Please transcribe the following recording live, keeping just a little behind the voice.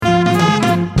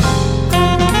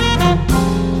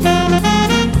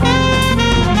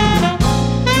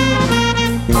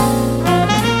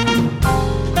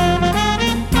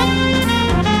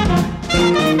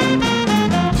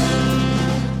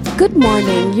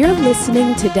morning. You're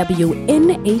listening to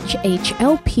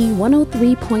WNHHLP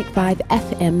 103.5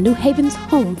 FM, New Haven's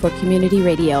home for community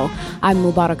radio. I'm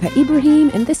Mubaraka Ibrahim,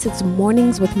 and this is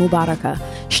Mornings with Mubaraka,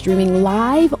 streaming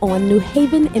live on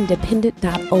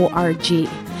newhavenindependent.org.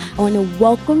 I want to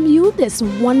welcome you this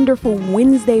wonderful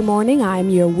Wednesday morning. I'm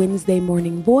your Wednesday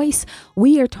morning voice.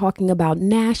 We are talking about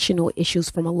national issues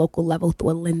from a local level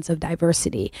through a lens of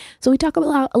diversity. So we talk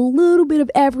about a little bit of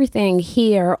everything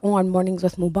here on Mornings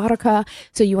with Mubaraka.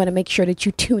 So you want to make sure that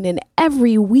you tune in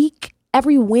every week,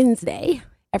 every Wednesday.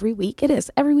 Every week it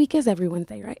is. Every week is every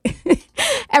Wednesday, right?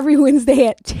 Every Wednesday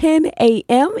at 10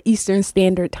 a.m. Eastern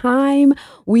Standard Time.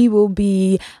 We will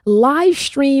be live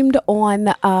streamed on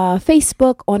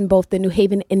Facebook on both the New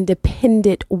Haven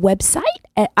Independent website,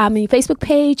 Facebook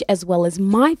page, as well as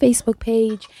my Facebook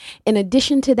page. In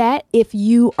addition to that, if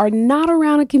you are not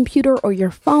around a computer or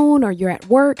your phone or you're at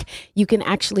work, you can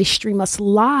actually stream us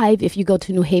live if you go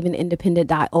to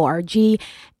newhavenindependent.org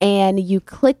and you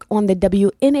click on the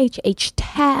WNHH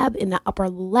tab in the upper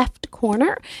left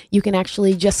corner. You can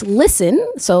actually just listen.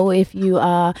 So if you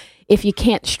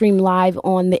can't stream live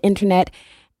on the internet,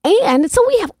 and so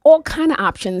we have all kind of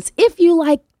options. If you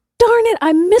like, darn it,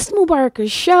 I missed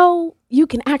Mubaraka's show, you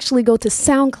can actually go to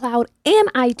SoundCloud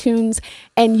and iTunes,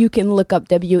 and you can look up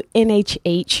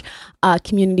WNHH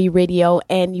Community Radio,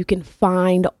 and you can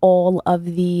find all of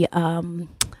the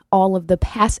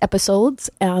past episodes,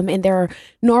 and they're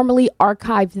normally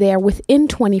archived there within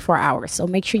 24 hours. So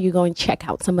make sure you go and check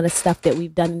out some of the stuff that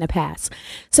we've done in the past.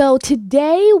 So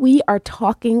today we are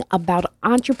talking about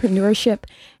entrepreneurship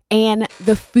and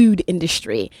the food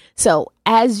industry. So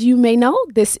as you may know,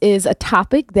 this is a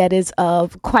topic that is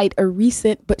of quite a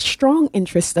recent but strong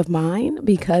interest of mine,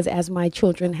 because as my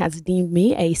children has deemed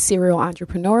me a serial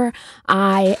entrepreneur,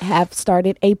 I have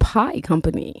started a pie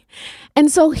company.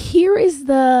 And so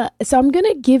I'm going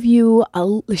to give you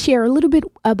share a little bit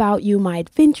about my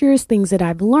adventures, things that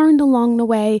I've learned along the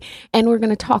way. And we're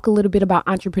going to talk a little bit about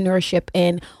entrepreneurship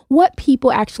and what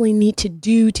people actually need to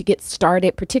do to get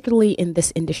started, particularly in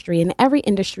this industry. And every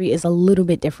industry is a little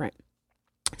bit different.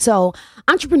 So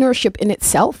entrepreneurship in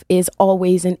itself is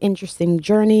always an interesting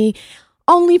journey,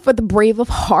 only for the brave of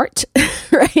heart,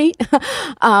 right?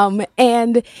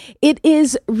 And it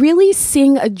is really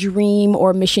seeing a dream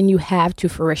or mission you have to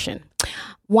fruition.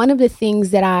 One of the things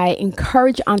that I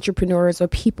encourage entrepreneurs or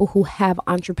people who have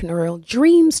entrepreneurial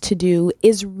dreams to do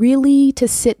is really to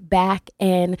sit back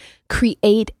and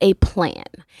create a plan,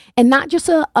 and not just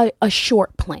a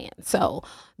short plan. So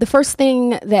the first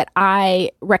thing that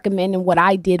I recommend, and what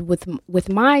I did with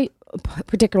my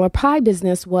particular pie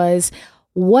business, was,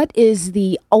 what is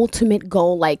the ultimate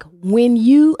goal? Like, when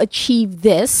you achieve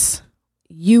this,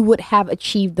 you would have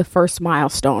achieved the first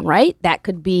milestone, right? That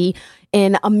could be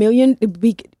in have $1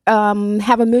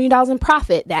 million in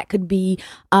profit. That could be,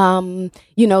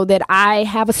 that I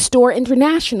have a store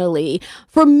internationally.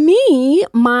 For me,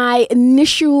 my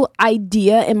initial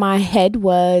idea in my head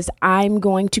was, I'm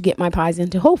going to get my pies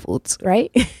into Whole Foods,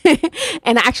 right?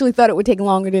 And I actually thought it would take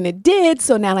longer than it did.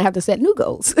 So now I have to set new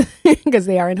goals because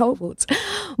they are in Whole Foods.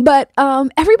 But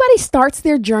everybody starts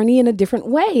their journey in a different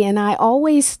way. And I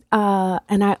always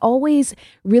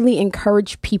really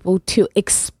encourage people to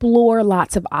explore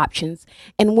lots of options.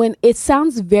 And when it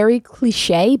sounds very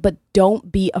cliche, but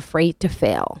don't be afraid to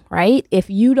fail, right? If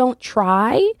you don't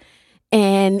try,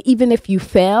 and even if you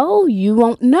fail, you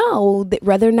won't know that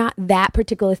whether or not that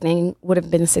particular thing would have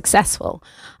been successful.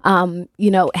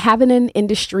 Having an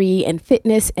industry in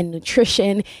fitness and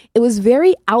nutrition, it was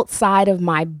very outside of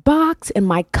my box and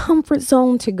my comfort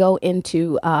zone to go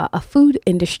into a food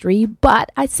industry.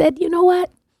 But I said, you know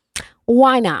what?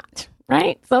 Why not?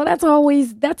 Right? So that's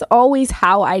always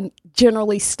how I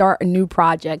generally start a new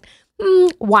project.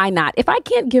 Why not? If I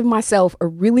can't give myself a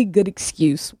really good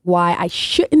excuse why I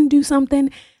shouldn't do something,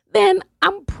 then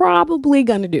I'm probably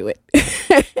going to do it.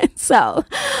 So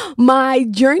my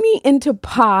journey into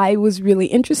pie was really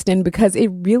interesting because it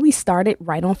really started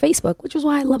right on Facebook, which is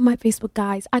why I love my Facebook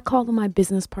guys. I call them my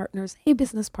business partners. Hey,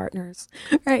 business partners,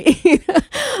 right?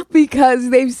 Because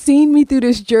they've seen me through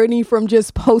this journey from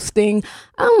just posting,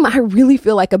 I really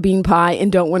feel like a bean pie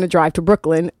and don't want to drive to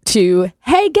Brooklyn, to,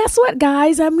 hey, guess what,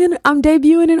 guys? I'm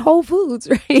debuting in Whole Foods,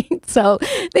 right? So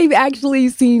they've actually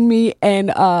seen me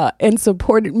and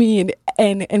supported me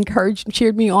and encouraged,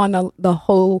 cheered me on the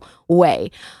whole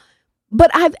way. But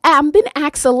I've been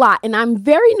asked a lot, and I'm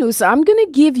very new, so I'm going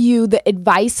to give you the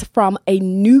advice from a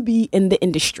newbie in the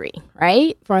industry,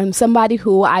 right? From somebody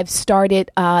who I've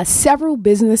started several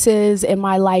businesses in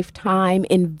my lifetime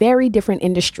in very different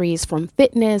industries, from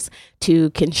fitness to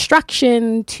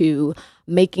construction to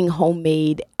making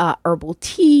homemade herbal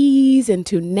teas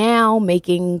into now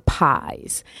making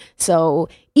pies. So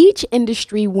each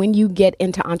industry, when you get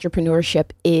into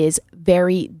entrepreneurship, is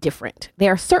very different.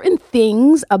 There are certain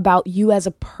things about you as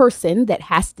a person that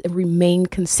has to remain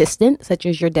consistent, such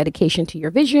as your dedication to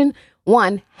your vision.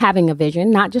 One, having a vision,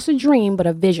 not just a dream, but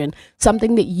a vision,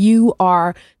 something that you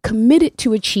are committed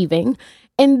to achieving.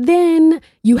 And then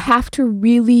you have to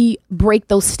really break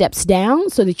those steps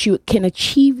down so that you can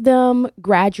achieve them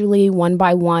gradually, one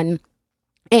by one.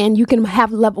 And you can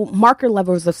have marker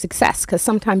levels of success, because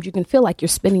sometimes you can feel like you're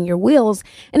spinning your wheels.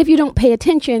 And if you don't pay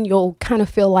attention, you'll kind of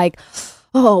feel like,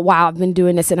 oh, wow, I've been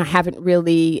doing this and I haven't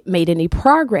really made any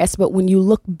progress. But when you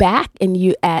look back and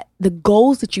you at the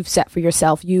goals that you've set for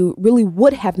yourself, you really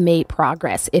would have made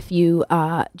progress if you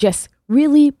just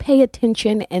really pay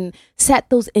attention and set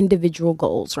those individual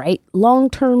goals, right?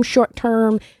 Long-term,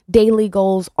 short-term, daily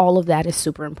goals, all of that is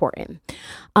super important.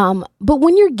 But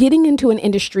when you're getting into an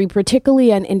industry,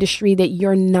 particularly an industry that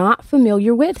you're not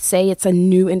familiar with, say it's a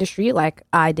new industry like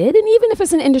I did, and even if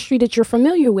it's an industry that you're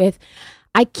familiar with,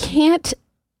 I can't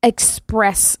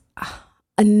express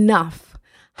enough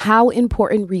how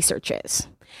important research is.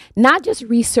 Not just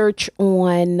research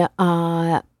on,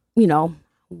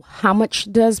 how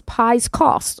much does pies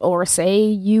cost? Or say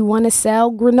you want to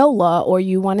sell granola, or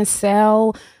you want to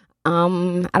sell,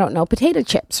 potato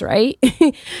chips, right?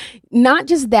 Not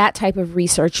just that type of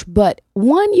research, but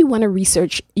one, you want to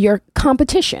research your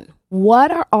competition.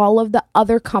 What are all of the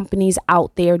other companies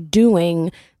out there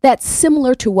doing that's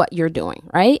similar to what you're doing,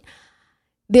 right?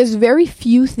 There's very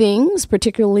few things,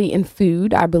 particularly in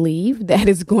food, I believe, that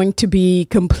is going to be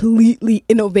completely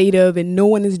innovative and no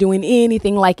one is doing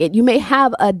anything like it. You may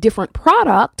have a different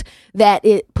product that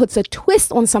it puts a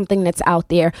twist on something that's out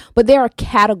there, but there are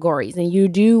categories and you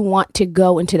do want to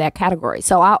go into that category.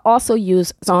 So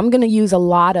I'm going to use a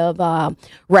lot of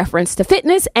reference to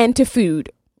fitness and to food,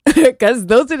 because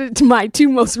those are my two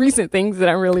most recent things that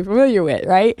I'm really familiar with,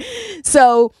 right?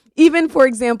 So even, for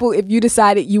example, if you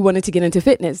decided you wanted to get into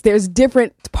fitness, there's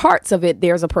different parts of it.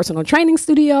 There's a personal training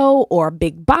studio or a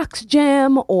big box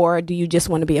gym, or do you just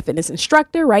want to be a fitness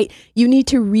instructor, right? You need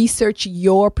to research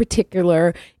your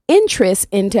particular interest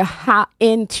into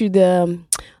the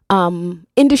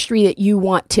industry that you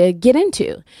want to get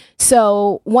into.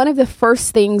 So one of the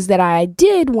first things that I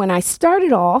did when I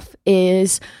started off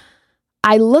is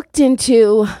I looked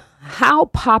into how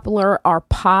popular are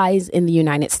pies in the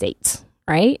United States,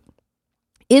 right?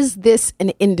 Is this an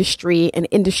industry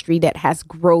that has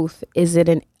growth? Is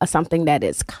it something that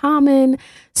is common?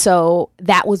 So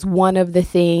that was one of the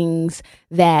things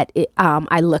that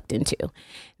I looked into.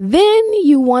 Then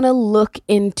you want to look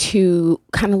into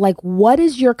kind of like, what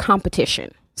is your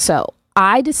competition? So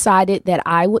I decided that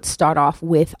I would start off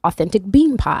with authentic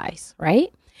bean pies,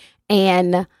 right?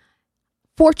 And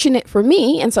fortunate for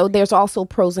me, and so there's also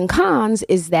pros and cons,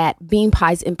 is that bean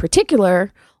pies in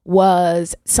particular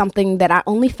was something that I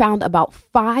only found about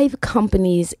 5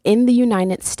 companies in the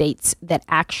United States that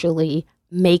actually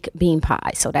make bean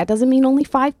pies. So that doesn't mean only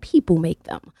 5 people make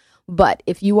them. But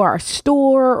if you are a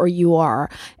store or you are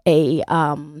a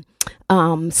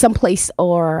someplace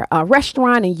or a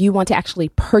restaurant and you want to actually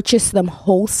purchase them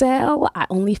wholesale, I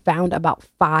only found about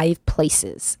 5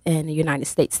 places in the United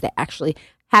States that actually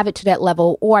have it to that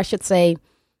level, or I should say,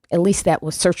 at least that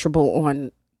was searchable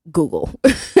on Google.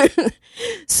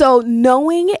 So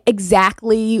knowing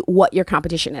exactly what your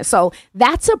competition is. So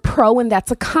that's a pro and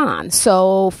that's a con.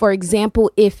 So for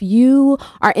example, if you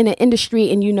are in an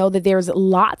industry and you know that there's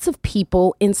lots of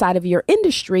people inside of your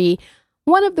industry,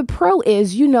 one of the pro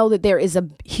is you know that there is a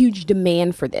huge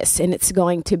demand for this, and it's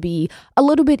going to be a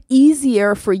little bit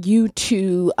easier for you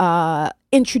to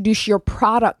introduce your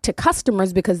product to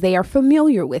customers because they are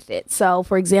familiar with it. So,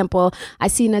 for example, I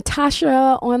see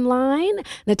Natasha online.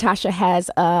 Natasha has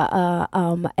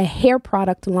a hair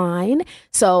product line.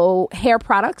 So, hair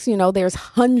products, there's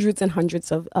hundreds and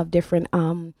hundreds of different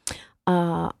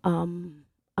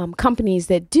companies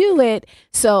that do it.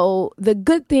 So, the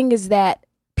good thing is that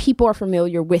people are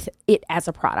familiar with it as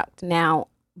a product. Now,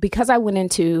 because I went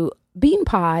into bean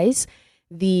pies,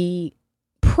 the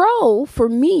pro for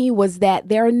me was that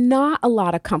there are not a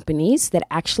lot of companies that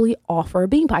actually offer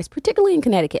bean pies, particularly in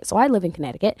Connecticut. So I live in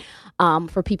Connecticut.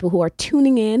 For people who are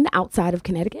tuning in outside of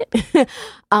Connecticut,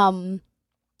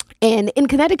 and in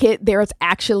Connecticut, there's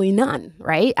actually none,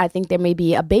 right? I think there may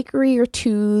be a bakery or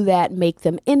two that make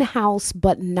them in-house,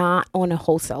 but not on a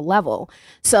wholesale level.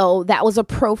 So that was a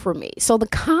pro for me. So the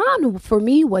con for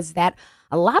me was that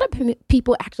a lot of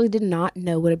people actually did not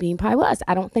know what a bean pie was.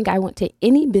 I don't think I went to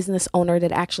any business owner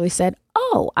that actually said,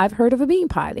 oh, I've heard of a bean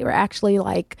pie. They were actually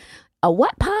like, a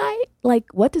what pie? Like,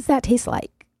 what does that taste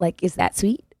like? Like, is that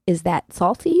sweet? Is that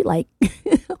salty? Like,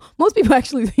 most people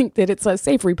actually think that it's a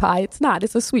savory pie. It's not.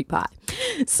 It's a sweet pie.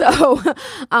 So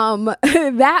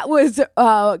that was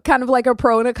kind of like a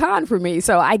pro and a con for me.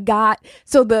 So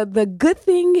the good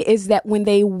thing is that when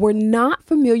they were not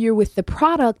familiar with the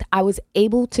product, I was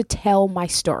able to tell my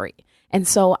story. And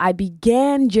so I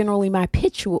began generally my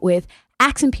pitch with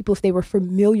asking people if they were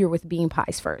familiar with bean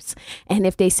pies first. And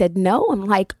if they said no, I'm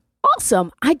like,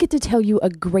 awesome. I get to tell you a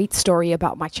great story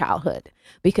about my childhood,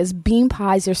 because bean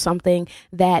pies are something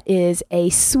that is a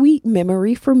sweet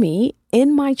memory for me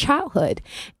in my childhood.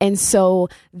 And so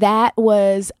that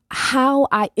was how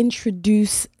I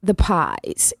introduce the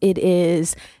pies. It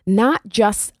is not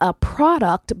just a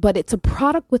product, but it's a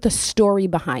product with a story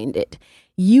behind it.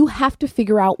 You have to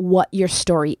figure out what your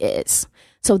story is.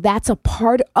 So that's a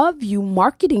part of you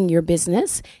marketing your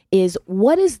business, is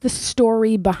what is the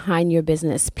story behind your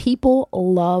business? People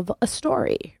love a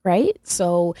story, right?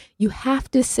 So you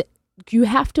have to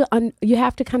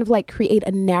kind of like create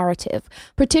a narrative,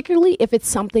 particularly if it's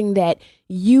something that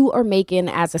you are making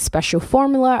as a special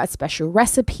formula, a special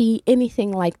recipe,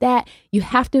 anything like that. You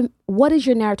have to, what is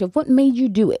your narrative? What made you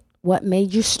do it? What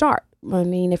made you start? I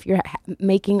mean, if you're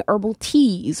making herbal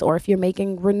teas, or if you're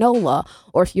making granola,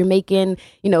 or if you're making,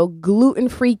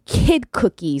 gluten-free kid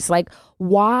cookies, like,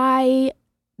 why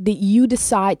did you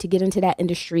decide to get into that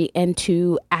industry and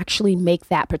to actually make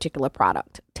that particular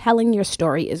product? Telling your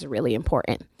story is really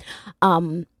important.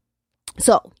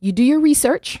 So you do your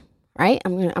research, right?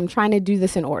 I'm trying to do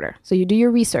this in order. So you do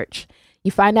your research. You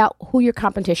find out who your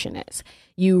competition is.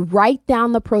 You write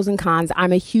down the pros and cons.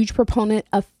 I'm a huge proponent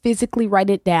of physically write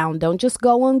it down. Don't just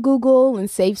go on Google and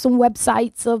save some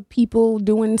websites of people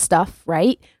doing stuff,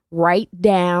 right? Write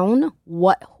down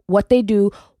what they do.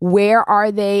 Where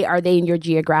are they? Are they in your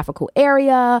geographical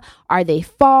area? Are they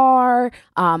far?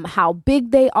 How big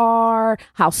they are?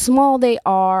 How small they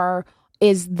are?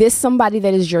 Is this somebody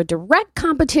that is your direct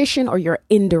competition or your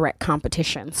indirect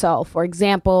competition? So, for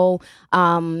example,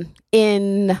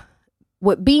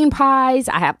 with bean pies,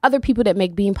 I have other people that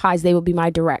make bean pies. They will be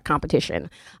my direct competition.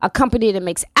 A company that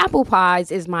makes apple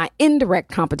pies is my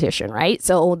indirect competition, right?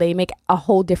 So they make a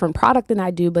whole different product than I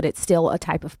do, but it's still a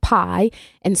type of pie.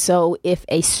 And so if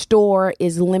a store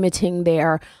is limiting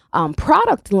their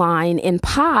product line in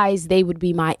pies, they would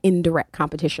be my indirect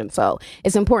competition. So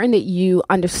it's important that you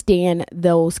understand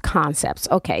those concepts.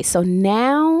 Okay, so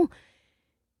now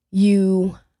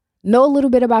you know a little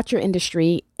bit about your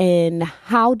industry and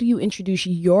how do you introduce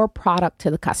your product to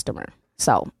the customer.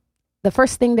 So the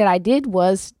first thing that I did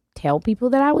was tell people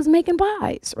that I was making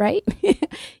pies, right?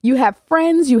 You have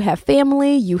friends, you have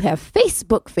family, you have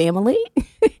Facebook family.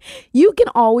 You can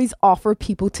always offer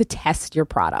people to test your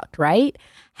product, right?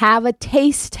 Have a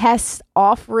taste test,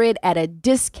 offer it at a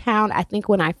discount. I think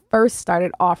when I first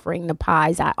started offering the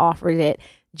pies, I offered it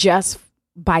just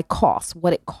by cost,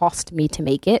 what it cost me to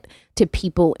make it, to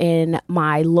people in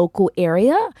my local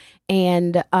area.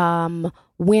 And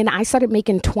when I started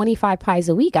making 25 pies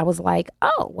a week, I was like,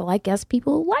 oh, well, I guess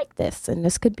people like this and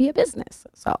this could be a business.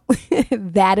 So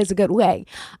that is a good way.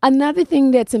 Another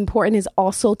thing that's important is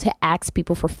also to ask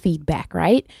people for feedback,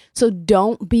 right? So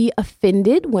don't be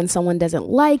offended when someone doesn't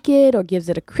like it or gives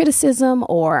it a criticism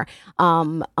or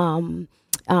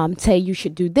say you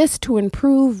should do this to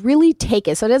improve. Really take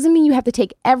it. So it doesn't mean you have to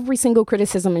take every single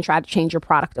criticism and try to change your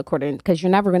product according, because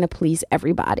you're never going to please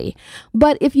everybody.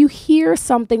 But if you hear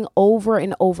something over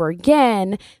and over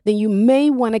again, then you may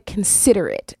want to consider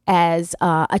it as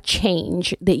a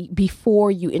change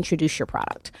before you introduce your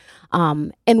product.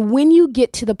 And when you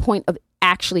get to the point of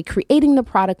actually creating the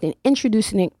product and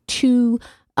introducing it to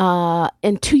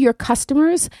your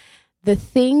customers, the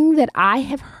thing that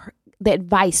the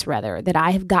advice that I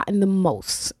have gotten the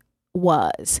most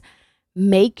was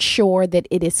make sure that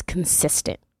it is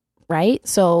consistent, right?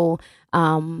 So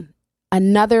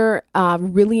another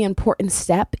really important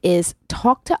step is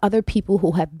talk to other people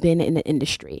who have been in the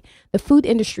industry. The food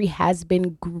industry has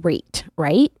been great,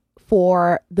 right?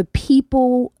 For the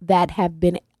people that have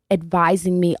been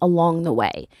advising me along the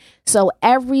way. So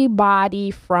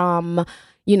everybody from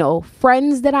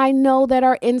friends that I know that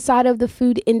are inside of the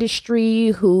food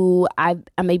industry who I'm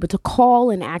able to call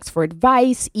and ask for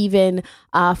advice. Even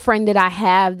a friend that I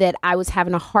have that I was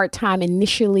having a hard time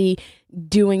initially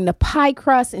doing the pie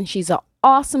crust, and she's an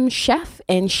awesome chef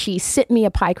and she sent me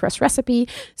a pie crust recipe.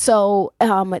 So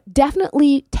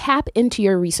definitely tap into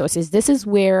your resources. This is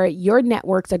where your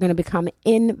networks are going to become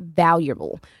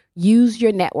invaluable. Use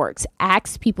your networks.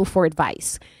 Ask people for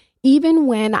advice. Even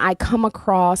when I come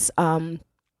across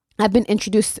I've been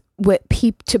introduced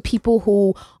to people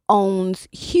who owns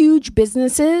huge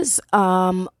businesses,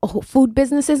 food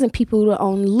businesses, and people who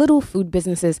own little food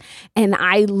businesses. And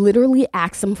I literally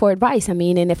ask them for advice. I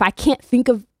mean, and if I can't think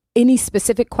of any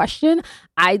specific question,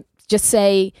 I just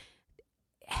say,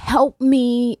 help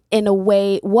me in a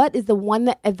way. What is the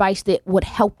one advice that would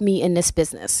help me in this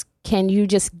business? Can you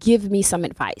just give me some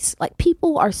advice? Like,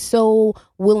 people are so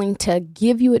willing to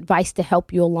give you advice to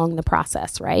help you along the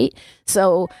process, right?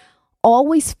 So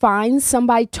always find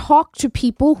somebody, talk to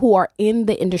people who are in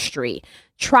the industry.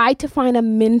 Try to find a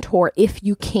mentor if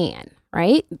you can,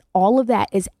 right? All of that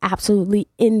is absolutely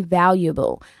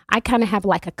invaluable. I kind of have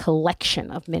like a collection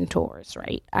of mentors,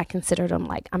 right? I consider them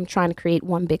like I'm trying to create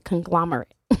one big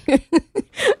conglomerate.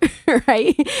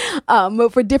 Right? But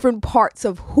for different parts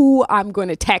of who I'm going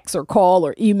to text or call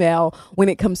or email when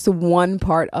it comes to one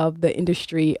part of the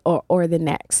industry or the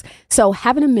next. So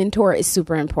having a mentor is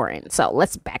super important. So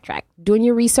let's backtrack. Doing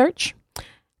your research,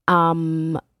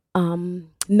 know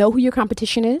who your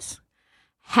competition is,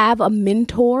 have a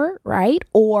mentor, right?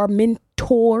 Or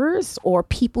mentors or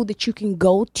people that you can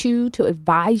go to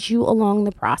advise you along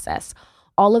the process.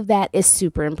 All of that is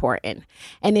super important.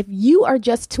 And if you are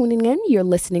just tuning in, you're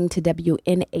listening to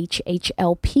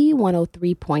WNHHLP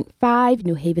 103.5,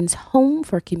 New Haven's home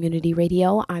for community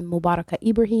radio. I'm Mubaraka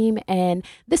Ibrahim, and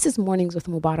this is Mornings with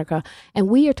Mubaraka, and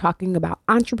we are talking about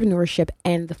entrepreneurship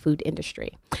and the food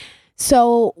industry.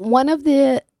 So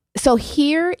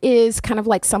here is kind of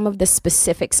like some of the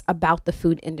specifics about the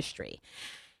food industry.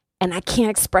 And I can't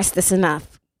express this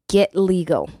enough. Get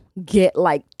legal. Get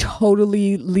like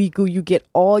totally legal. You get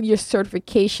all your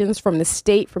certifications from the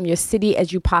state, from your city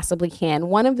as you possibly can.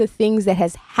 One of the things that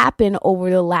has happened over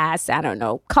the last,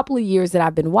 couple of years that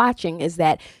I've been watching is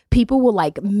that people will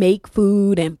like make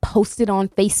food and post it on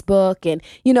Facebook. And,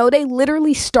 they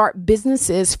literally start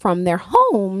businesses from their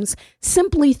homes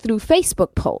simply through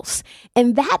Facebook posts.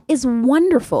 And that is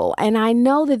wonderful. And I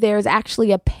know that there's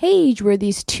actually a page where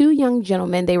these two young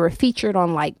gentlemen, they were featured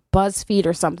on like BuzzFeed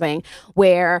or something,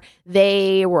 where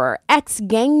they were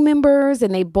ex-gang members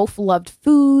and they both loved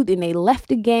food, and they left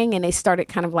the gang and they started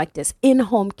kind of like this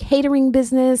in-home catering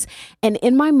business. And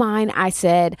in my mind, I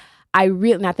said,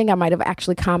 and I think I might have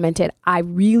actually commented, I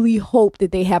really hope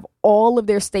that they have all of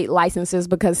their state licenses,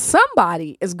 because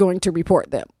somebody is going to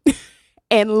report them.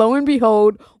 And lo and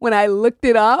behold, when I looked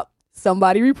it up,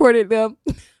 somebody reported them,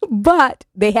 but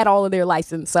they had all of their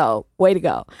license. So way to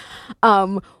go.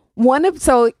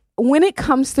 When it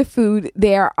comes to food,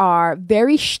 there are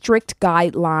very strict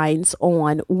guidelines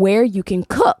on where you can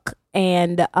cook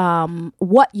and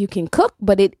what you can cook,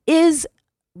 but it is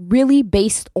really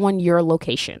based on your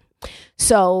location.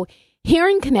 So here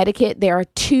in Connecticut, there are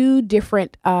two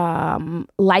different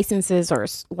licenses,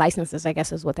 I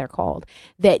guess is what they're called,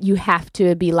 that you have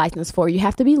to be licensed for. You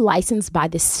have to be licensed by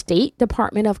the State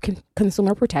Department of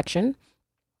Consumer Protection.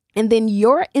 And then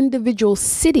your individual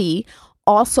city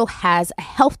also has a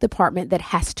health department that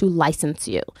has to license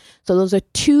you. So those are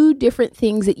two different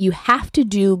things that you have to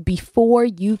do before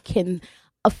you can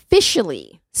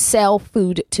officially sell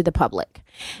food to the public.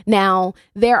 Now,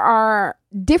 there are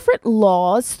different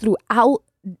laws throughout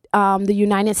the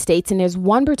United States, and there's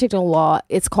one particular law.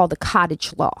 It's called the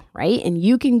cottage law, right? And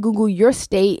you can Google your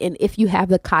state and if you have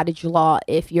the cottage law,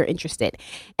 if you're interested.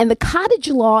 And the cottage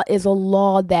law is a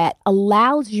law that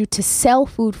allows you to sell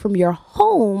food from your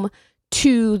home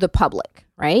to the public,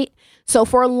 right? So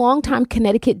for a long time,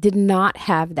 Connecticut did not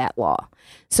have that law.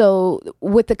 So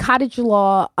with the cottage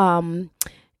law,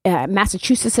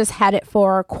 Massachusetts has had it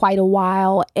for quite a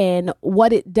while. And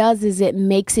what it does is it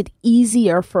makes it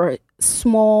easier for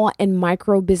small and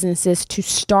micro businesses to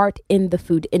start in the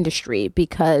food industry,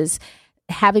 because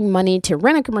having money to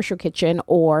rent a commercial kitchen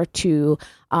or to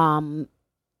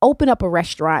open up a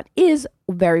restaurant is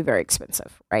very, very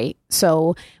expensive, right?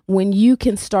 So when you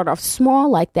can start off small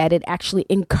like that, it actually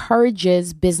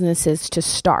encourages businesses to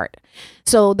start.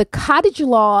 So the cottage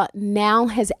law now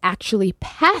has actually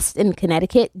passed in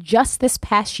Connecticut just this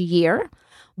past year,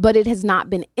 but it has not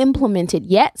been implemented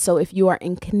yet. So if you are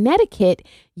in Connecticut,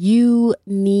 you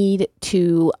need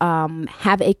to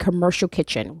have a commercial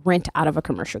kitchen, rent out of a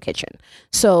commercial kitchen.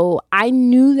 So I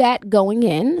knew that going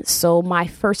in. So my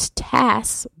first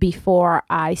task before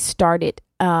I started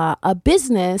a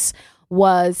business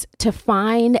was to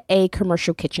find a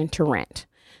commercial kitchen to rent.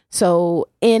 So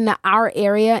in our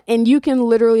area, and you can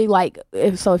literally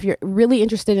if you're really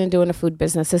interested in doing a food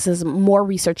business, this is more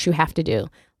research you have to do.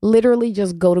 Literally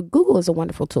just go to Google. Is a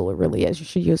wonderful tool. It really is. You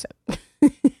should use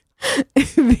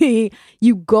it.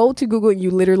 You go to Google and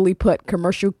you literally put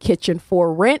commercial kitchen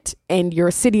for rent and your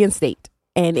city and state.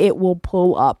 and it will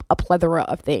pull up a plethora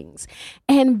of things.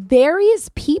 And various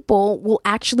people will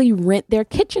actually rent their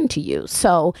kitchen to you.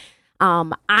 So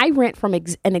I rent from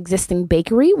an existing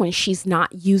bakery when she's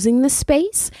not using the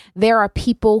space. There are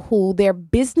people who their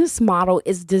business model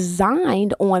is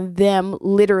designed on them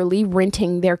literally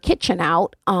renting their kitchen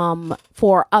out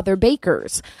for other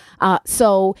bakers.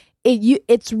 So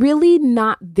it's really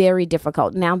not very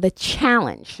difficult. Now, the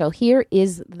challenge. So here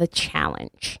is the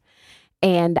challenge.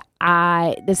 And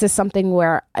this is something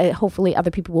where hopefully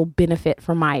other people will benefit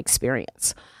from my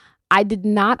experience. I did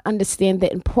not understand the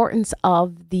importance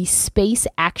of the space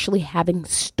actually having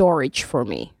storage for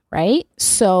me, right?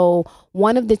 So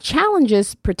one of the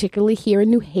challenges, particularly here in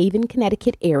New Haven,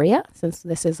 Connecticut area, since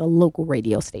this is a local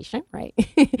radio station, right,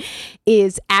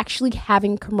 is actually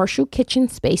having commercial kitchen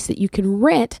space that you can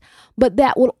rent, but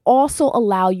that will also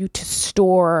allow you to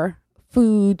store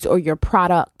foods or your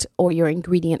product or your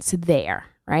ingredients there,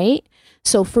 right?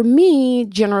 So for me,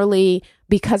 generally,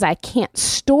 because I can't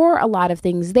store a lot of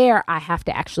things there, I have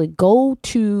to actually go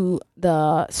to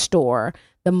the store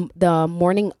the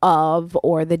morning of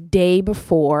or the day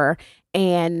before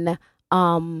and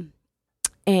bring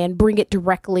it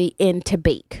directly in to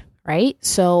bake, right?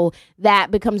 So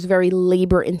that becomes very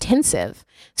labor intensive.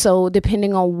 So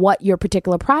depending on what your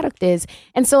particular product is.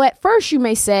 And so at first you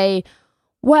may say,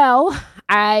 well,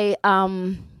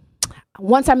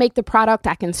 once I make the product,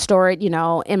 I can store it,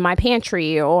 in my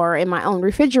pantry or in my own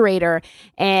refrigerator.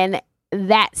 And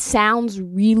that sounds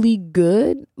really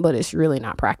good, but it's really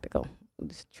not practical.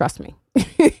 Just trust me.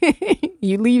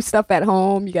 You leave stuff at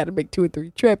home. You got to make 2 or 3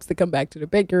 trips to come back to the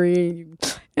bakery.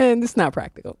 And it's not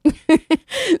practical.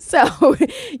 So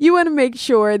you want to make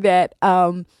sure that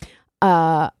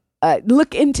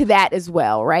look into that as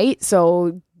well, right?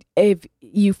 So if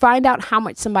you find out how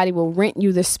much somebody will rent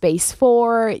you the space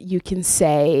for, you can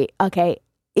say, okay,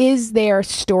 is there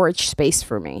storage space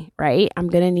for me, right? I'm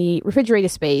going to need refrigerator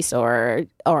space or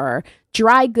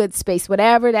dry goods space,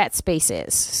 whatever that space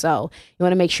is. So you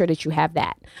want to make sure that you have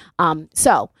that.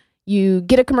 So you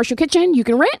get a commercial kitchen you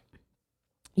can rent.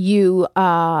 You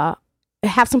have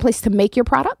some place to make your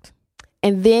product.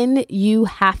 And then you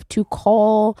have to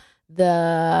call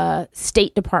the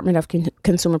State Department of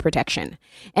Consumer Protection,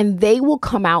 and they will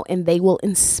come out and they will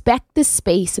inspect the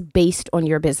space based on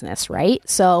your business, right?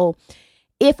 So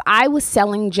if I was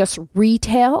selling just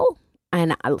retail,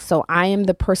 and so I am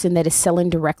the person that is selling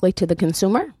directly to the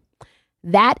consumer,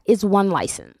 that is one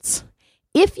license.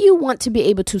 If you want to be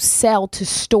able to sell to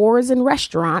stores and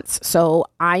restaurants, so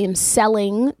I am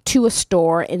selling to a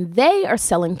store and they are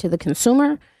selling to the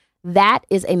consumer, that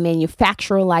is a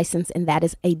manufacturer license, and that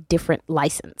is a different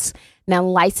license. Now,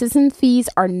 licensing fees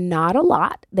are not a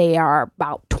lot. They are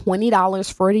about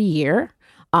 $20 for the year,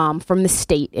 from the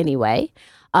state anyway.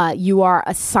 You are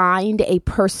assigned a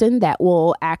person that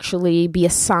will actually be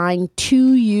assigned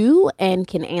to you and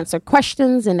can answer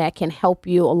questions, and that can help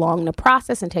you along the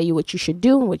process and tell you what you should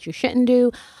do and what you shouldn't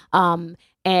do.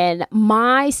 And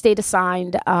my state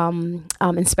assigned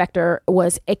inspector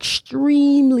was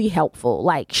extremely helpful.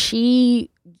 Like, she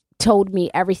told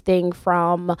me everything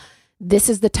from, this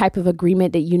is the type of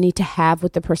agreement that you need to have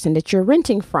with the person that you're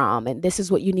renting from, and this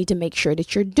is what you need to make sure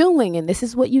that you're doing, and this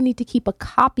is what you need to keep a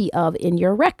copy of in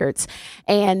your records,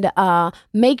 and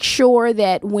make sure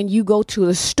that when you go to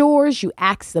the stores, you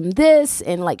ask them this.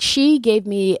 And like, she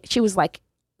was like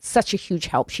such a huge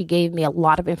help. She gave me a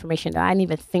lot of information that I didn't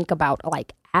even think about,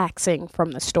 like asking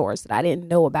from the stores that I didn't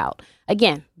know about.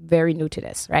 Again, very new to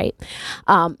this, right?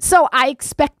 So I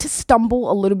expect to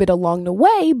stumble a little bit along the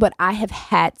way, but I have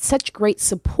had such great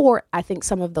support. I think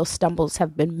some of those stumbles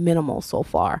have been minimal so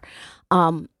far.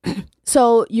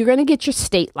 So you're going to get your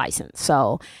state license.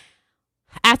 So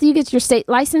after you get your state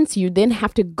license, you then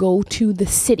have to go to the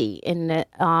city and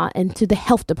to the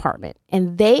health department,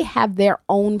 and they have their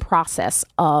own process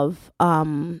of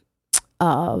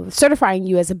certifying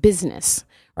you as a business,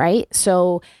 right?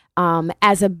 So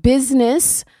as a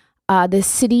business, the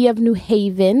city of New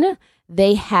Haven,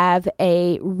 they have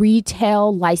a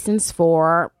retail license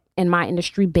for, in my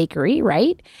industry, bakery,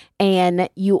 right? And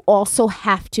you also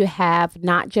have to have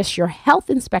not just your health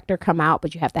inspector come out,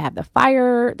 but you have to have the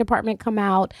fire department come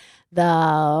out,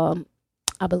 I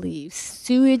believe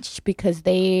sewage, because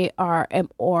they are,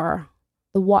 or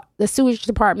the sewage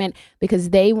department, because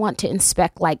they want to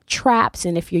inspect like traps,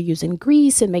 and if you're using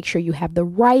grease, and make sure you have the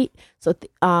right, so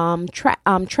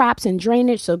traps and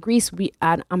drainage. So grease,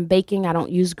 I'm baking, I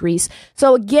don't use grease.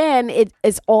 So again, it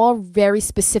is all very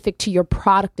specific to your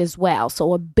product as well.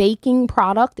 So a baking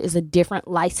product is a different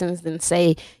license than,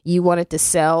 say, you wanted to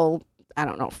sell, I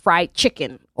don't know, fried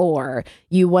chicken, or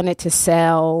you wanted to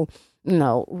sell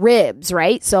ribs,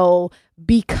 right? So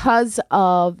because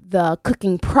of the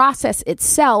cooking process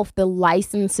itself, the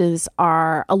licenses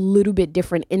are a little bit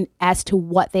different as to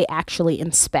what they actually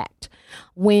inspect.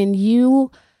 When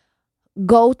you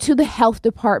go to the health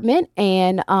department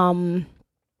and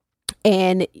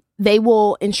they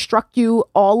will instruct you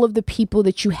all of the people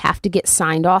that you have to get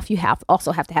signed off. You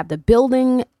also have to have the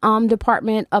building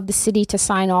department of the city to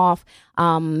sign off.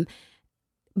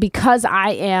 Because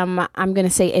I'm going to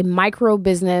say a micro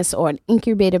business or an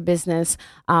incubator business,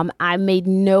 I made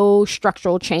no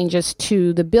structural changes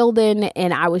to the building,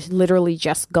 and I was literally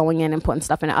just going in and putting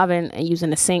stuff in the oven and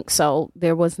using the sink. So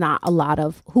there was not a lot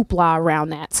of hoopla around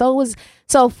that.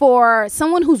 So for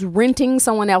someone who's renting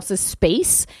someone else's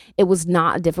space, it was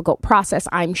not a difficult process.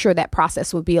 I'm sure that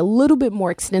process would be a little bit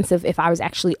more extensive if I was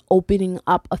actually opening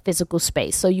up a physical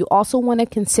space. So you also want to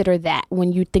consider that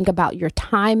when you think about your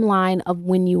timeline of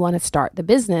when you want to start the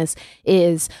business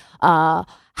is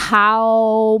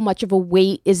how much of a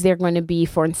wait is there going to be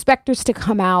for inspectors to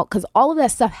come out? Because all of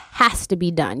that stuff has to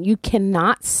be done. You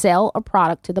cannot sell a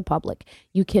product to the public.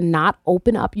 You cannot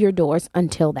open up your doors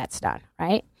until that's done,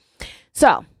 right?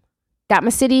 So got my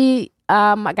city,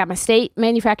 I got my state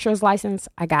manufacturer's license.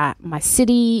 I got my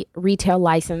city retail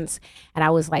license. And I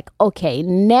was like, okay,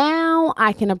 now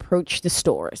I can approach the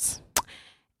stores.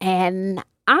 And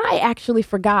I actually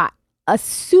forgot a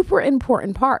super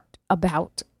important part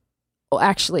about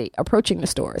actually approaching the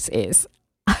stores is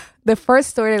the first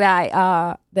store that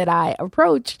I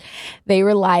approached, they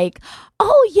were like,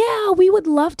 oh yeah, we would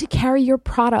love to carry your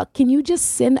product. Can you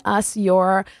just send us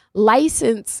your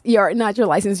license, your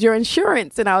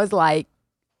insurance? And I was like,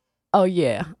 oh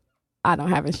yeah, I don't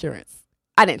have insurance.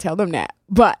 I didn't tell them that,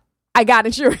 but I got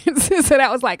insurance. So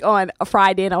that was like on a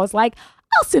Friday, and I was like,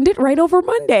 I'll send it right over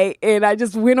Monday. And I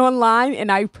just went online and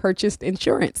I purchased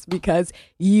insurance because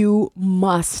you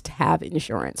must have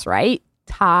insurance, right?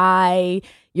 Tie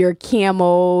your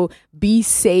camo, be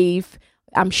safe.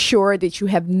 I'm sure that you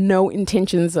have no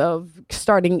intentions of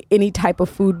starting any type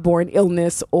of foodborne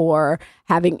illness or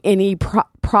having any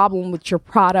problem with your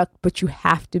product, but you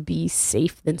have to be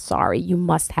safe than sorry. You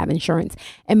must have insurance.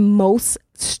 And most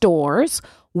stores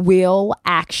will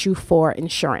ask you for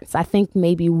insurance. I think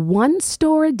maybe one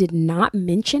store did not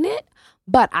mention it,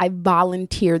 but I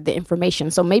volunteered the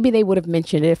information. So maybe they would have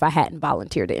mentioned it if I hadn't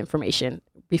volunteered the information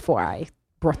before I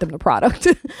brought them the product.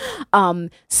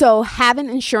 So having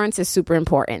insurance is super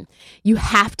important. You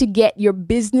have to get your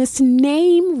business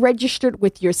name registered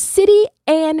with your city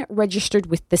and registered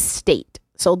with the state.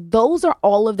 So those are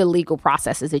all of the legal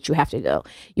processes that you have to go.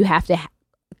 You have to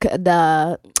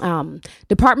the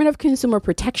Department of Consumer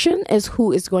Protection is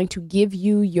who is going to give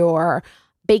you your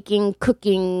baking,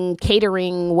 cooking,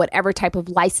 catering, whatever type of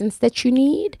license that you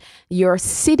need. Your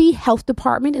city health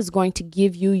department is going to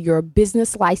give you your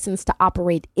business license to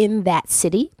operate in that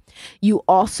city. You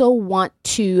also want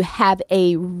to have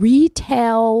a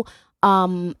retail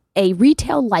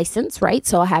license, right?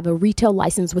 So I have a retail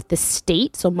license with the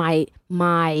state. So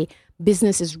my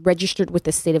business is registered with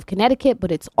the state of Connecticut,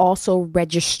 but it's also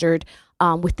registered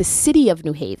with the city of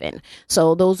New Haven.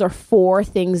 So those are 4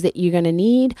 things that you're going to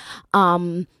need.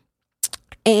 And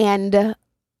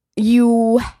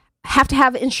you have to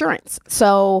have insurance.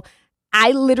 So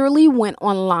I literally went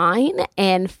online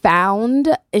and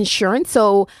found insurance.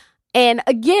 So, and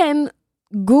again,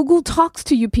 Google talks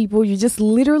to you people. You just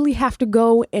literally have to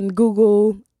go and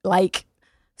Google like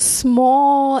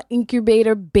small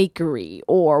incubator bakery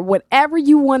or whatever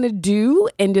you want to do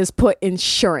and just put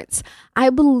insurance.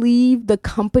 I believe the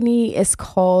company is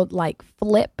called like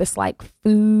Flip. It's like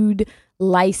food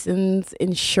license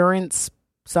insurance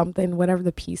something, whatever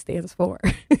the P stands for.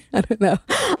 I don't know.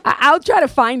 I'll try to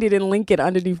find it and link it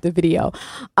underneath the video.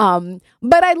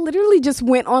 But I literally just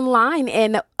went online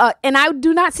and I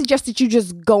do not suggest that you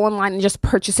just go online and just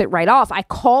purchase it right off. I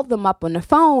called them up on the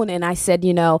phone and I said,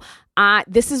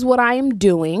 this is what I am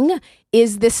doing.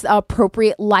 Is this the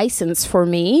appropriate license for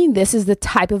me? This is the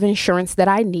type of insurance that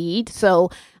I need. So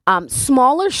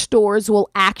smaller stores will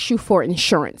ask you for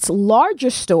insurance. Larger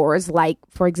stores, like,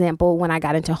 for example, when I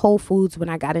got into Whole Foods, when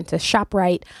I got into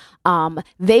ShopRite,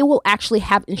 they will actually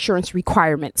have insurance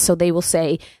requirements. So they will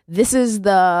say, this is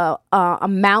the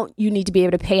amount you need to be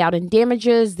able to pay out in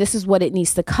damages. This is what it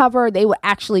needs to cover. They will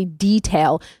actually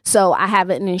detail. So I have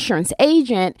an insurance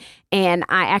agent and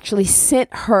I actually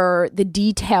sent her the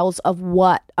details of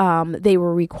what they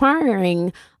were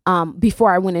requiring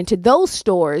before I went into those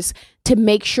stores to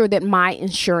make sure that my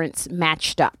insurance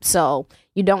matched up. So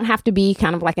you don't have to be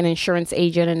kind of like an insurance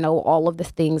agent and know all of the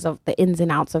things of the ins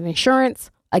and outs of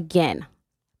insurance. Again,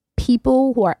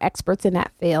 people who are experts in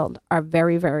that field are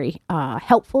very, very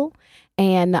helpful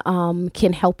and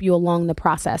can help you along the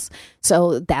process.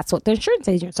 So that's what the insurance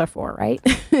agents are for, right?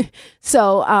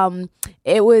 So I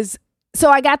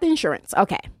got the insurance.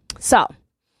 Okay. So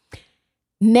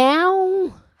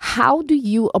now how do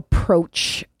you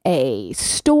approach a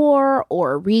store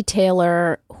or a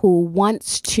retailer who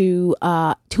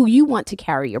you want to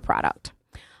carry your product?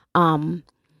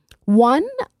 One,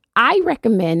 I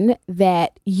recommend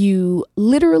that you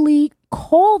literally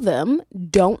call them.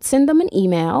 Don't send them an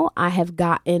email. I have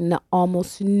gotten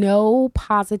almost no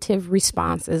positive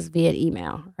responses via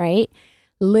email, right?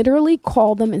 Literally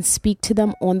call them and speak to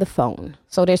them on the phone.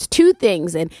 So there's two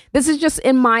things, and this is just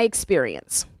in my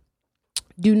experience.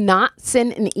 Do not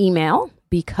send an email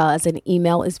because an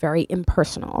email is very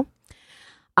impersonal.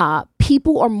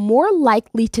 People are more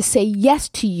likely to say yes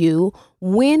to you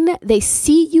when they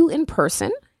see you in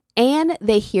person and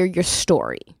they hear your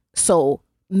story. So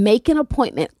make an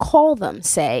appointment, call them,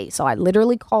 so I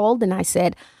literally called and I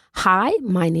said, hi,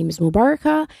 my name is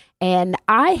Mubaraka and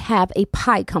I have a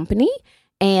pie company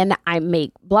and I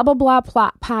make blah, blah,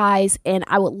 blah pies. And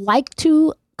I would like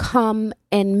to come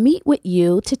and meet with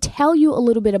you to tell you a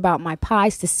little bit about my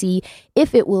pies to see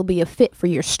if it will be a fit for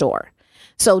your store.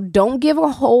 So don't give a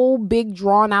whole big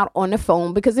drawn out on the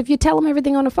phone, because if you tell them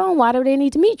everything on the phone, why do they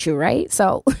need to meet you, right?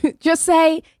 So just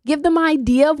give them an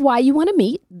idea of why you want to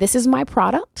meet. This is my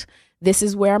product. This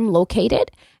is where I'm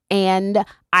located. And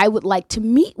I would like to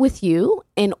meet with you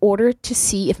in order to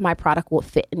see if my product will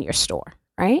fit in your store,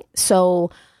 right? So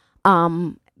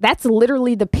that's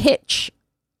literally the pitch.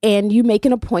 And you make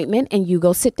an appointment and you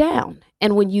go sit down.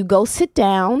 And when you go sit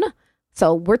down,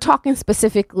 so we're talking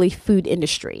specifically food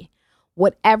industry.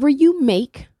 Whatever you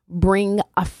make, bring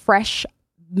a fresh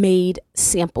made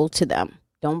sample to them.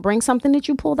 Don't bring something that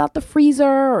you pulled out the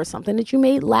freezer or something that you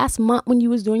made last month when you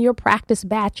was doing your practice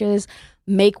batches.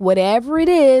 Make whatever it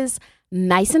is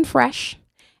nice and fresh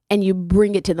and you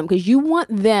bring it to them because you want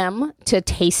them to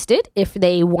taste it if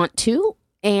they want to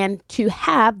and to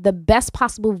have the best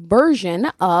possible version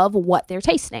of what they're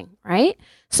tasting, right?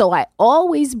 So I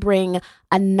always bring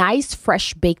a nice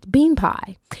fresh baked bean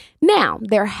pie. Now,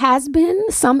 there has been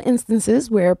some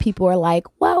instances where people are like,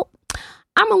 well,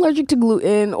 I'm allergic to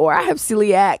gluten or I have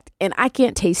celiac and I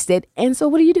can't taste it. And so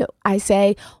what do? I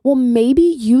say, well, maybe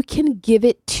you can give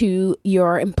it to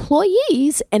your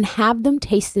employees and have them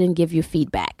taste it and give you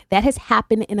feedback. That has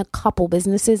happened in a couple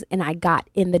businesses and I got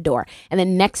in the door. And the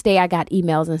next day I got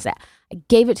emails and said, I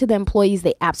gave it to the employees.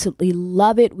 They absolutely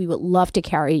love it. We would love to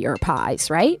carry your pies,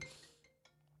 right?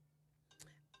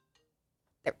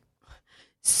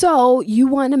 So you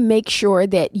want to make sure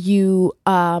that you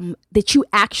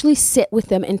actually sit with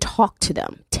them and talk to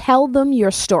them. Tell them your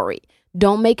story.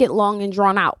 Don't make it long and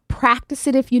drawn out. Practice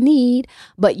it if you need,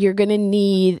 but you're going to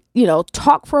need,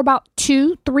 talk for about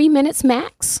 2-3 minutes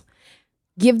max.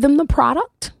 Give them the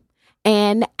product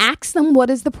and ask them what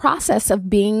is the process of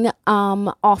being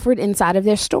offered inside of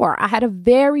their store. I had a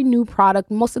very new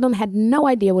product. Most of them had no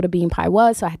idea what a bean pie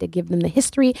was, so I had to give them the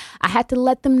history. I had to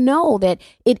let them know that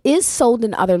it is sold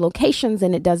in other locations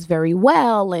and it does very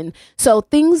well. And so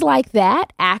things like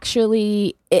that,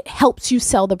 actually, it helps you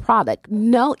sell the product.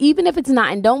 No, even if it's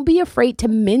not, and don't be afraid to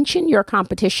mention your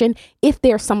competition if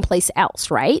they're someplace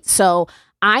else, right? So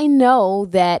I know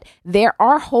that there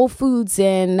are Whole Foods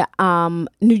in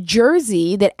New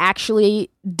Jersey that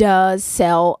actually does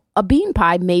sell a bean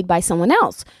pie made by someone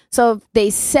else. So if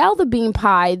they sell the bean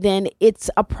pie, then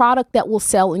it's a product that will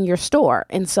sell in your store.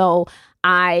 And so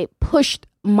I pushed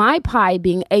my pie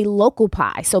being a local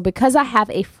pie. So because I have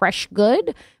a fresh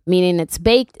good, meaning it's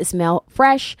baked, it smells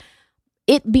fresh,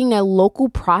 it being a local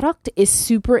product is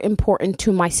super important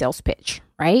to my sales pitch,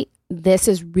 right? This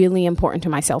is really important to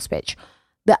my sales pitch.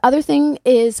 The other thing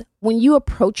is when you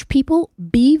approach people,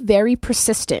 be very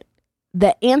persistent.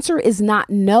 The answer is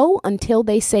not no until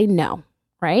they say no,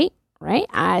 right? Right?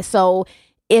 So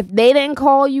if they didn't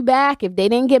call you back, if they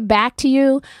didn't get back to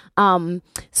you.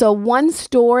 So one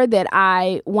store that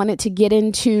I wanted to get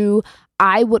into,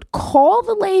 I would call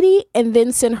the lady and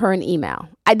then send her an email.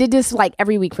 I did this like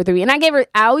every week for 3 weeks. And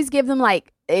I always give them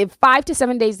like 5 to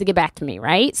 7 days to get back to me,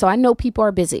 right? So I know people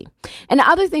are busy. And the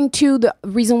other thing too, the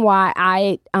reason why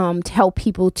I tell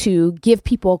people to give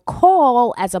people a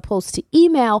call as opposed to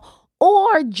email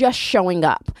or just showing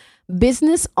up.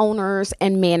 Business owners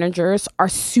and managers are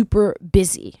super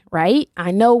busy, right?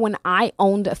 I know when I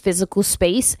owned a physical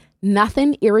space,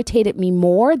 nothing irritated me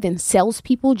more than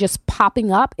salespeople just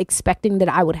popping up expecting that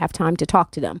I would have time to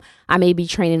talk to them. I may be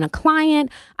training a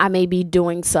client. I may be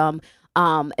doing some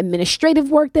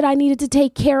administrative work that I needed to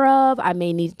take care of. I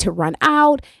may need to run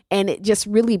out. And it just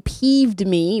really peeved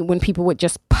me when people would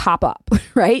just pop up,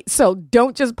 right? So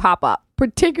don't just pop up,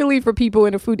 particularly for people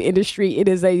in the food industry. It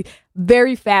is a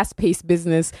very fast-paced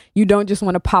business. You don't just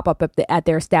want to pop up at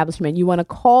their establishment. You want to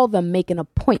call them, make an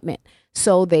appointment.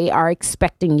 So they are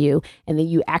expecting you, and then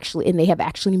they have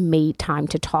actually made time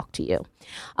to talk to you.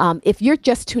 If you're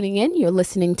just tuning in, you're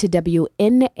listening to WNHHLP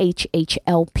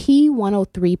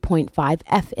 103.5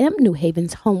 FM, New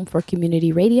Haven's home for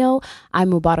community radio.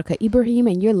 I'm Mubaraka Ibrahim,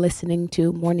 and you're listening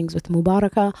to Mornings with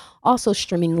Mubaraka, also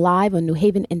streaming live on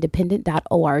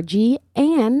newhavenindependent.org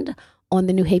and on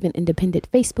the New Haven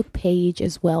Independent Facebook page,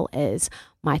 as well as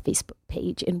my Facebook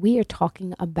page. And we are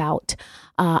talking about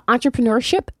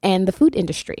entrepreneurship and the food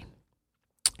industry.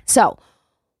 So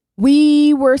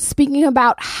we were speaking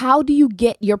about how do you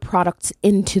get your products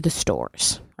into the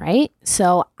stores, right?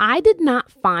 So I did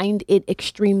not find it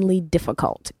extremely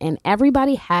difficult, and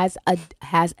everybody has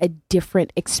a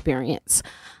different experience.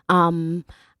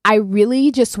 I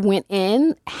really just went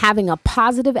in having a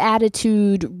positive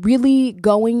attitude, really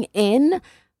going in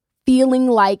feeling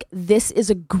like this is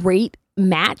a great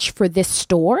match for this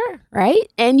store, right?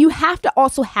 And you have to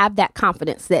also have that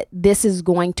confidence that this is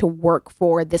going to work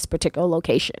for this particular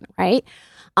location, right?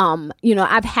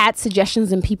 I've had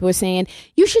suggestions and people are saying,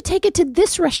 you should take it to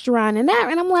this restaurant and that.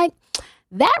 And I'm like,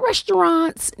 that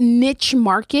restaurant's niche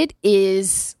market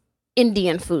is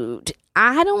Indian food.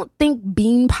 I don't think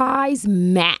bean pies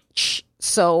match.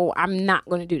 So I'm not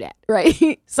going to do that,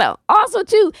 right? So also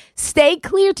too, stay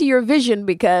clear to your vision,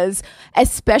 because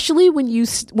especially when you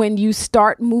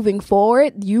start moving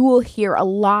forward, you will hear a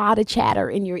lot of chatter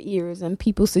in your ears and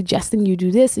people suggesting you do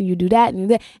this and you do that and you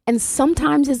do that. And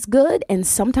sometimes it's good and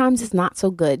sometimes it's not so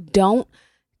good. Don't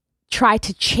try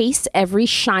to chase every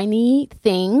shiny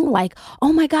thing like,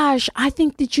 oh my gosh, I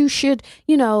think that you should,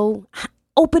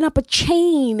 open up a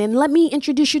chain and let me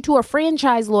introduce you to a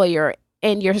franchise lawyer,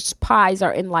 and your pies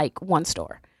are in like one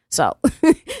store. So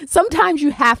sometimes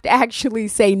you have to actually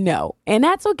say no, and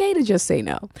that's okay to just say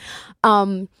no.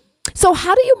 So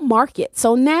how do you market?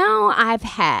 So now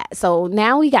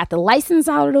we got the license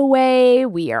out of the way.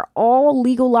 We are all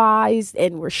legalized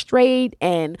and we're straight,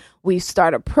 and we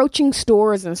start approaching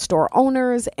stores and store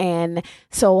owners. And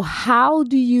so how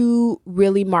do you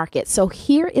really market? So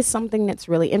here is something that's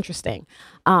really interesting.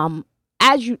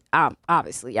 As you,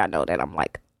 obviously y'all know that I'm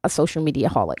like a social media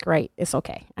holic, right? It's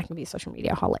okay. I can be a social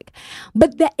media holic,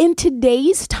 but that in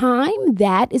today's time,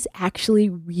 that is actually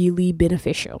really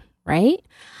beneficial, right?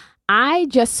 I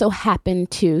just so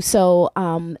happened to,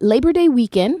 Labor Day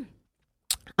weekend,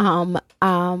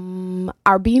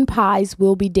 our bean pies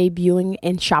will be debuting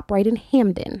in ShopRite in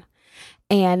Hamden.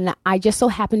 And I just so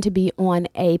happened to be on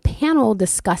a panel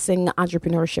discussing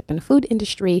entrepreneurship in the food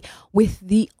industry with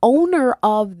the owner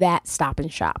of that Stop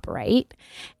and Shop, right?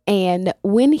 And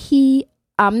when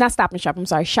not Stop and Shop, I'm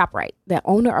sorry, ShopRite, the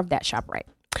owner of that ShopRite.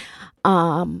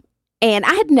 And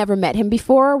I had never met him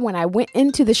before. When I went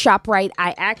into the ShopRite,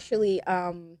 I actually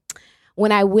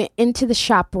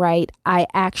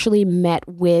met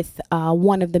with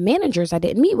one of the managers. I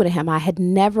didn't meet with him. I had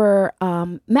never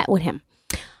met with him.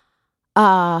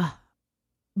 But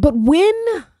when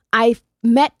I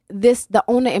met the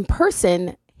owner in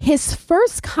person, his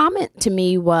first comment to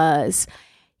me was,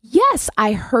 yes,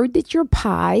 I heard that your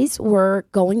pies were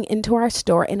going into our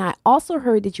store, and I also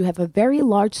heard that you have a very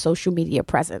large social media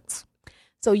presence.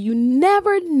 So you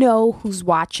never know who's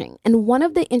watching. And one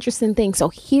of the interesting things, so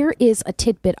here is a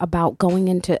tidbit about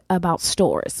about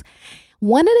stores.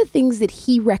 One of the things that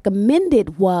he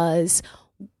recommended was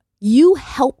you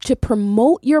help to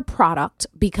promote your product,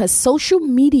 because social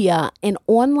media and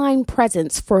online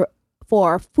presence for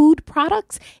food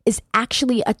products is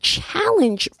actually a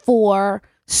challenge for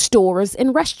stores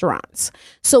and restaurants.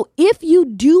 So if you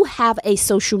do have a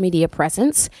social media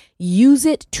presence, use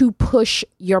it to push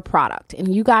your product.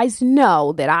 And you guys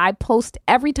know that I post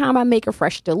every time I make a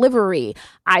fresh delivery.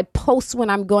 I post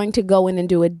when I'm going to go in and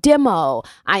do a demo.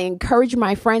 I encourage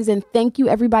my friends, and thank you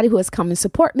everybody who has come and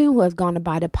support me, who has gone to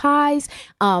buy the pies.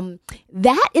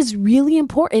 That is really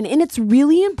important, and it's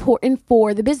really important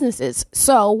for the businesses.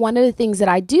 So one of the things that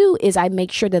I do is I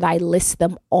make sure that I list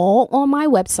them all on my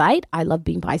website,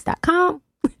 ilovebeanpies.com.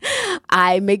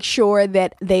 I make sure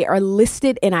that they are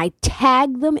listed and I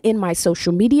tag them in my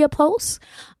social media posts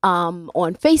on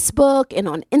Facebook and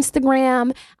on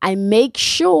Instagram. I make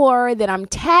sure that I'm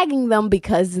tagging them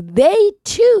because they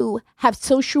too have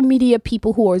social media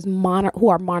people who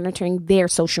are monitoring their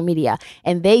social media,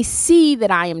 and they see that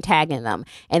I am tagging them.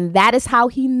 And that is how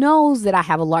he knows that I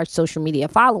have a large social media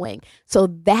following. So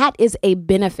that is a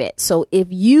benefit. So if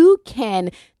you can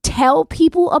tell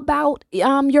people about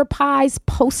your pies,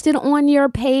 post it on your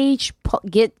page,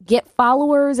 get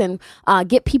followers and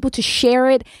get people to share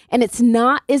it. And it's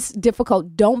not as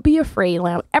difficult. Don't be afraid.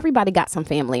 Everybody got some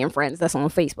family and friends that's on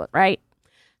Facebook, right?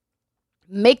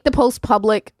 Make the post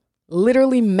public.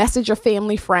 Literally message a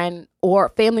family friend or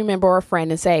family member or friend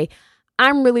and say,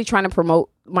 I'm really trying to promote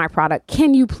my product.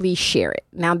 Can you please share it?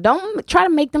 Now, don't try to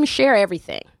make them share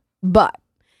everything, but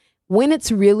when it's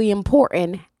really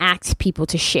important, ask people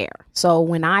to share. So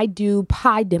when I do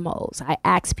pie demos, I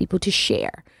ask people to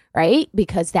share, right?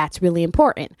 Because that's really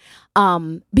important.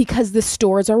 Because the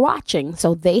stores are watching.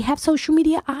 So they have social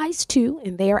media eyes too,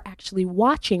 and they are actually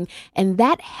watching. And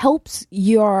that helps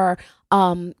your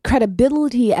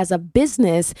credibility as a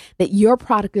business that your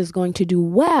product is going to do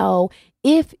well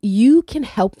if you can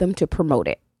help them to promote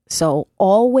it. So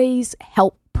always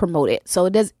help promote it. So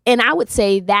it does. And I would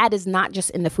say that is not just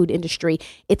in the food industry.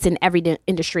 It's in every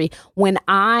industry. When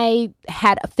I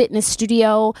had a fitness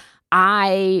studio,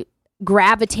 I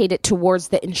gravitated towards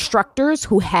the instructors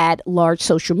who had large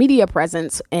social media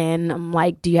presence. And I'm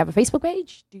like, do you have a Facebook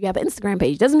page? Do you have an Instagram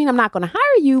page? Doesn't mean I'm not going to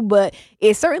hire you, but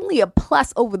it's certainly a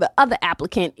plus over the other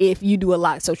applicant if you do a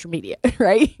lot of social media,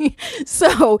 right?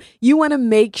 So you want to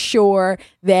make sure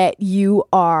that you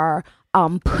are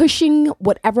pushing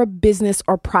whatever business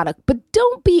or product, but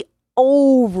don't be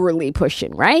overly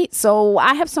pushing, right? So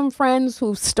I have some friends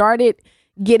who started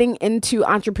getting into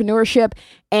entrepreneurship,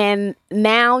 and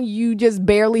now you just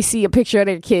barely see a picture of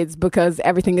their kids because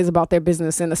everything is about their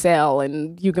business and a sale,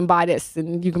 and you can buy this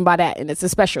and you can buy that, and it's a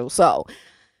special. So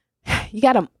you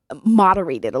got to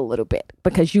moderate it a little bit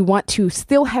because you want to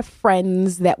still have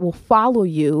friends that will follow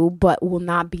you, but will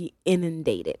not be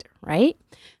inundated, right?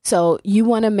 So you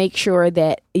want to make sure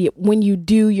that when you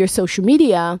do your social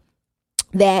media,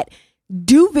 that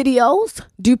do videos,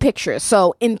 do pictures.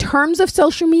 So in terms of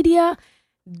social media,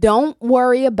 don't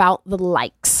worry about the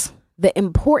likes. The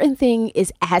important thing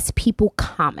is as people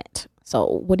comment. So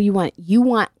what do you want? You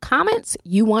want comments,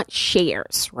 you want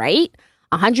shares, right?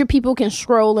 100 people can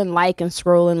scroll and like and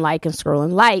scroll and like and scroll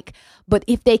and like. But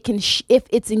if they can, if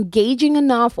it's engaging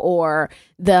enough, or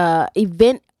the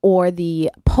event or the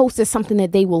post is something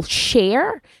that they will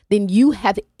share, then you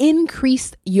have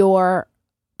increased your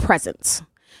presence.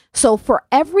 So for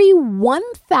every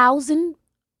 1,000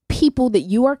 people that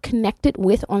you are connected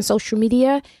with on social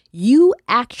media, you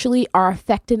actually are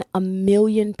affecting 1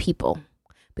 million people.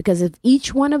 Because if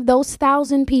each one of those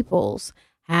 1,000 peoples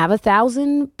have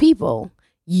 1,000 people,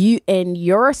 and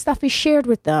your stuff is shared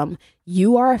with them,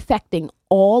 you are affecting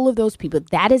all of those people.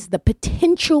 That is the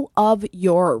potential of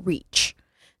your reach.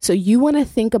 So you want to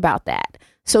think about that.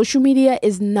 Social media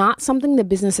is not something that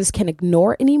businesses can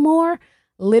ignore anymore.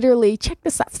 Literally, check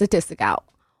this statistic out.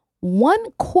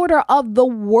 1/4 of the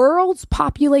world's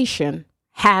population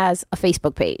has a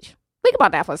Facebook page. Think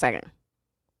about that for a second.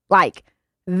 Like,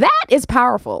 that is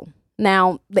powerful.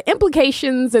 Now, the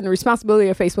implications and the responsibility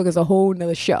of Facebook is a whole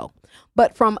nother show.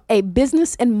 But from a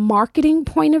business and marketing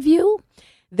point of view,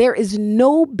 there is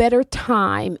no better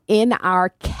time in our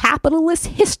capitalist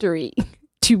history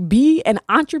to be an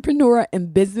entrepreneur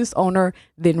and business owner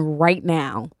than right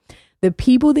now. The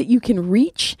people that you can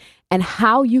reach and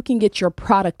how you can get your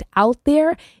product out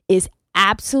there is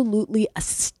absolutely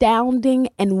astounding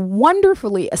and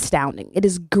wonderfully astounding. It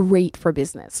is great for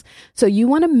business. So you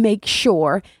want to make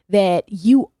sure that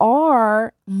you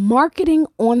are marketing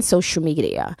on social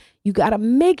media. You got to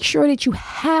make sure that you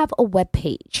have a web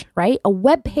page, right? A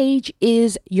web page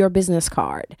is your business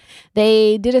card.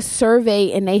 They did a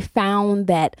survey and they found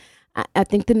that I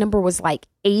think the number was like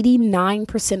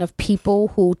 89% of people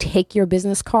who take your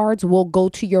business cards will go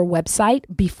to your website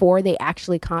before they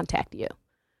actually contact you,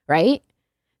 right?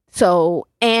 So,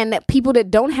 and people that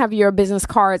don't have your business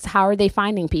cards, how are they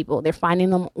finding people? They're finding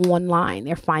them online.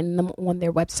 They're finding them on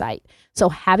their website. So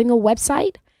having a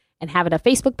website and having a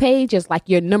Facebook page is like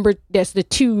your number. There's the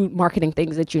two marketing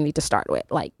things that you need to start with.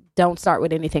 Like, don't start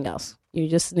with anything else. You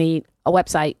just need a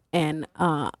website and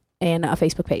a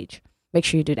Facebook page. Make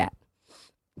sure you do that.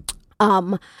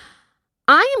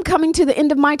 I am coming to the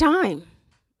end of my time,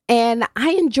 and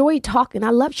I enjoy talking. I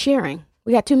love sharing.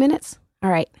 We got 2 minutes. All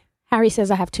right. Harry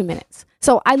says I have 2 minutes.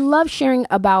 So I love sharing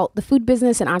about the food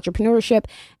business and entrepreneurship.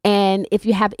 And if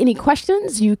you have any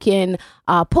questions, you can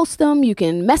post them, you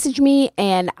can message me,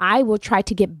 and I will try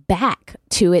to get back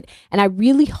to it. And I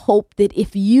really hope that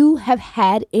if you have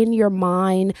had in your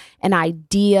mind an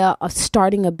idea of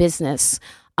starting a business,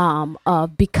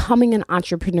 of becoming an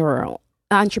entrepreneur,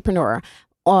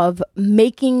 of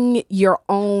making your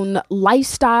own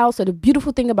lifestyle. So the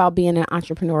beautiful thing about being an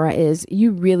entrepreneur is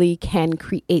you really can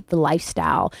create the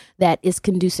lifestyle that is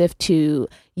conducive to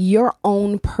your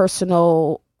own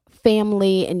personal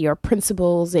family and your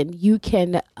principles, and you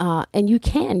can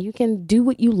do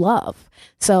what you love.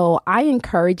 So I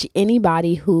encourage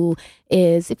anybody who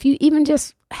is, if you even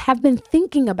just have been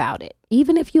thinking about it,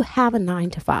 even if you have a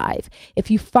 9-to-5,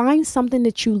 if you find something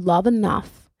that you love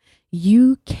enough,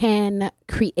 you can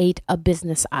create a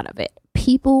business out of it.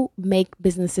 People make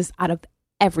businesses out of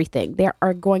everything. There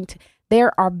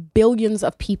are billions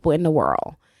of people in the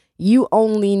world. You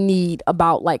only need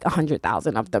about like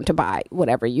 100,000 of them to buy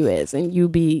whatever you is, and you'll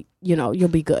be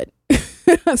good.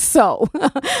 So,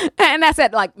 and that's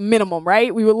at like minimum,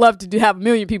 right? We would love to have 1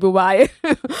 million people buy it,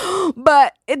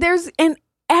 but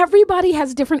everybody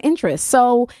has different interests.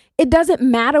 So it doesn't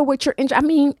matter what your interest. I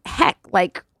mean, heck,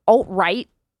 like alt-right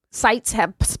sites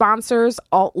have sponsors,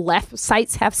 alt-left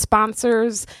sites have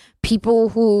sponsors. People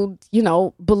who,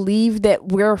 believe that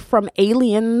we're from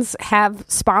aliens have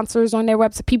sponsors on their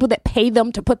website. People that pay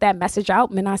them to put that message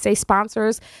out. When I say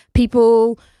sponsors,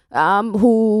 people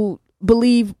who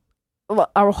believe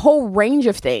a whole range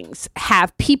of things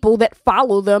have people that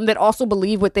follow them that also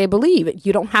believe what they believe.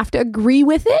 You don't have to agree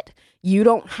with it. You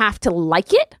don't have to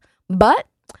like it, but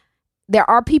there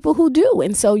are people who do.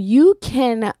 And so you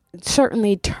can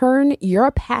certainly turn your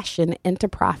passion into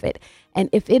profit. And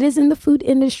if it is in the food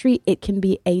industry, it can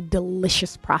be a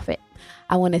delicious profit.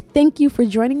 I want to thank you for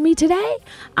joining me today.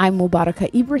 I'm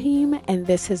Mubaraka Ibrahim, and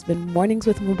this has been Mornings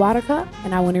with Mubaraka.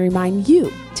 And I want to remind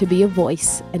you to be a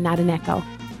voice and not an echo.